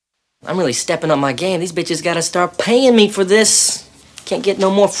I'm really stepping up my game. These bitches gotta start paying me for this. Can't get no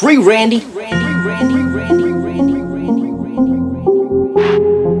more free Randy.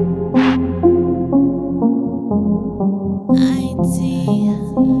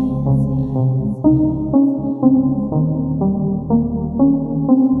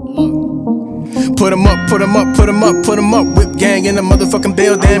 Put 'em up, put 'em up, put 'em up, put 'em up. Whip gang in the motherfucking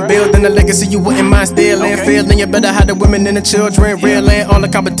building. Building a legacy you wouldn't mind stealing. Feeling you better hide the women and the children. Real land, all the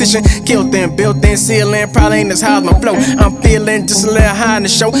competition. Killed them, built in, ceiling. Probably ain't as high as my flow. I'm feeling just a little high in the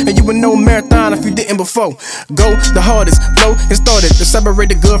show. And you would know marathon if you didn't before. Go the hardest, flow and started to separate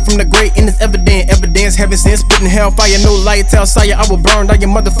the good from the great. And it's evident, evidence, heaven sent, spitting hellfire. No light, tell sire, I will burn down your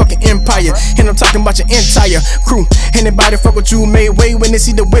motherfucking empire. And I'm talking about your entire crew. Anybody fuck with you, made way when they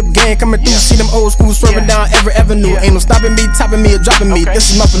see the whip gang coming through. See them old schools swerving down every avenue. Ain't no stopping me, topping me, or dropping me. This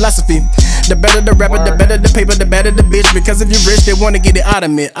is my philosophy. The better the rapper, the better the paper, the better the bitch. Because if you're rich, they wanna get it out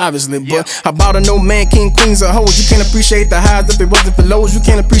of me, obviously. But about a no man, king, queens, or hoes. You can't appreciate the highs if it wasn't for lows. You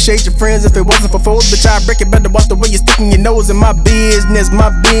can't appreciate your friends if it wasn't for foes. Bitch, I break it, better watch the way you're sticking your nose in my business, my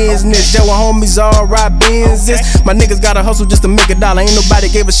business. Yo, homies all right business. My niggas gotta hustle just to make a dollar. Ain't nobody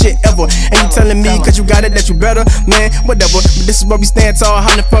gave a shit ever. And you telling me, cause you got it, that you better? Man, whatever. But this is where we stand tall.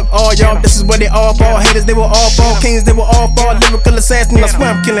 How the fuck all y'all? This is where they all fall. Haters, they were all fall. Kings, they were all fall. Lyrical assassin, I swear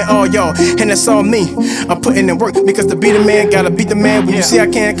I'm killing all y'all. And that's all me. I'm putting in work because to be the man, gotta beat the man. When you see I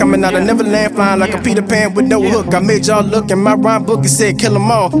can coming out of Neverland, flying like a Peter Pan with no hook. I made y'all look in my rhyme book, it said kill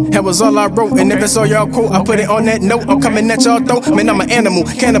 'em all. That was all I wrote, and if it's all y'all quote, I put it on that note. I'm coming at y'all throat. Man, I'm an animal,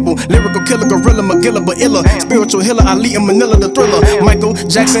 cannibal, lyrical killer, gorilla, Magilla, but iller. Spiritual healer, Ali and Manila, the thriller. Michael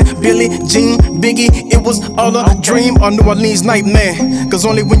Jackson, Billy Jean, Biggie, it was all a dream or New Orleans nightmare. Cause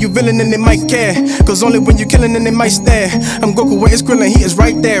only when you villain then they might care. Cause only when you killing then they might stare. I'm Goku where it's Krillin, he is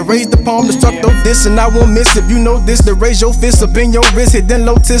right there. Raise the palm, destruct this, and I won't miss. If you know this, to raise your fist up in your wrist. Hit then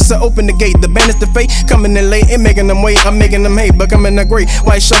lotus to open the gate. The band is the fate, coming in late and making them wait. I'm making them hate, becoming a great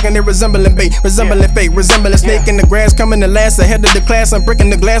white shark and they resembling bait, resembling fate, resembling snake in the grass, coming the last ahead of the class. I'm breaking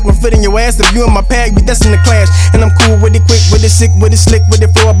the glass, my foot in your ass. If you in my pack, we destined to clash. And I'm cool with it, quick with it, sick with it, slick with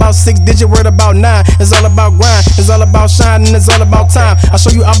it. For about 6 digit word about 9. It's all about grind, it's all about shine, and it's all about time. I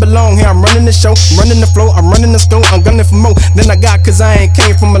show you I belong here. I'm running the show, running the flow, I'm running the stove, I'm gunning for more than I got, cause I ain't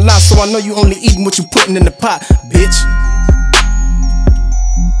came from a lot. So I know you only eating what you putting in the pot, bitch.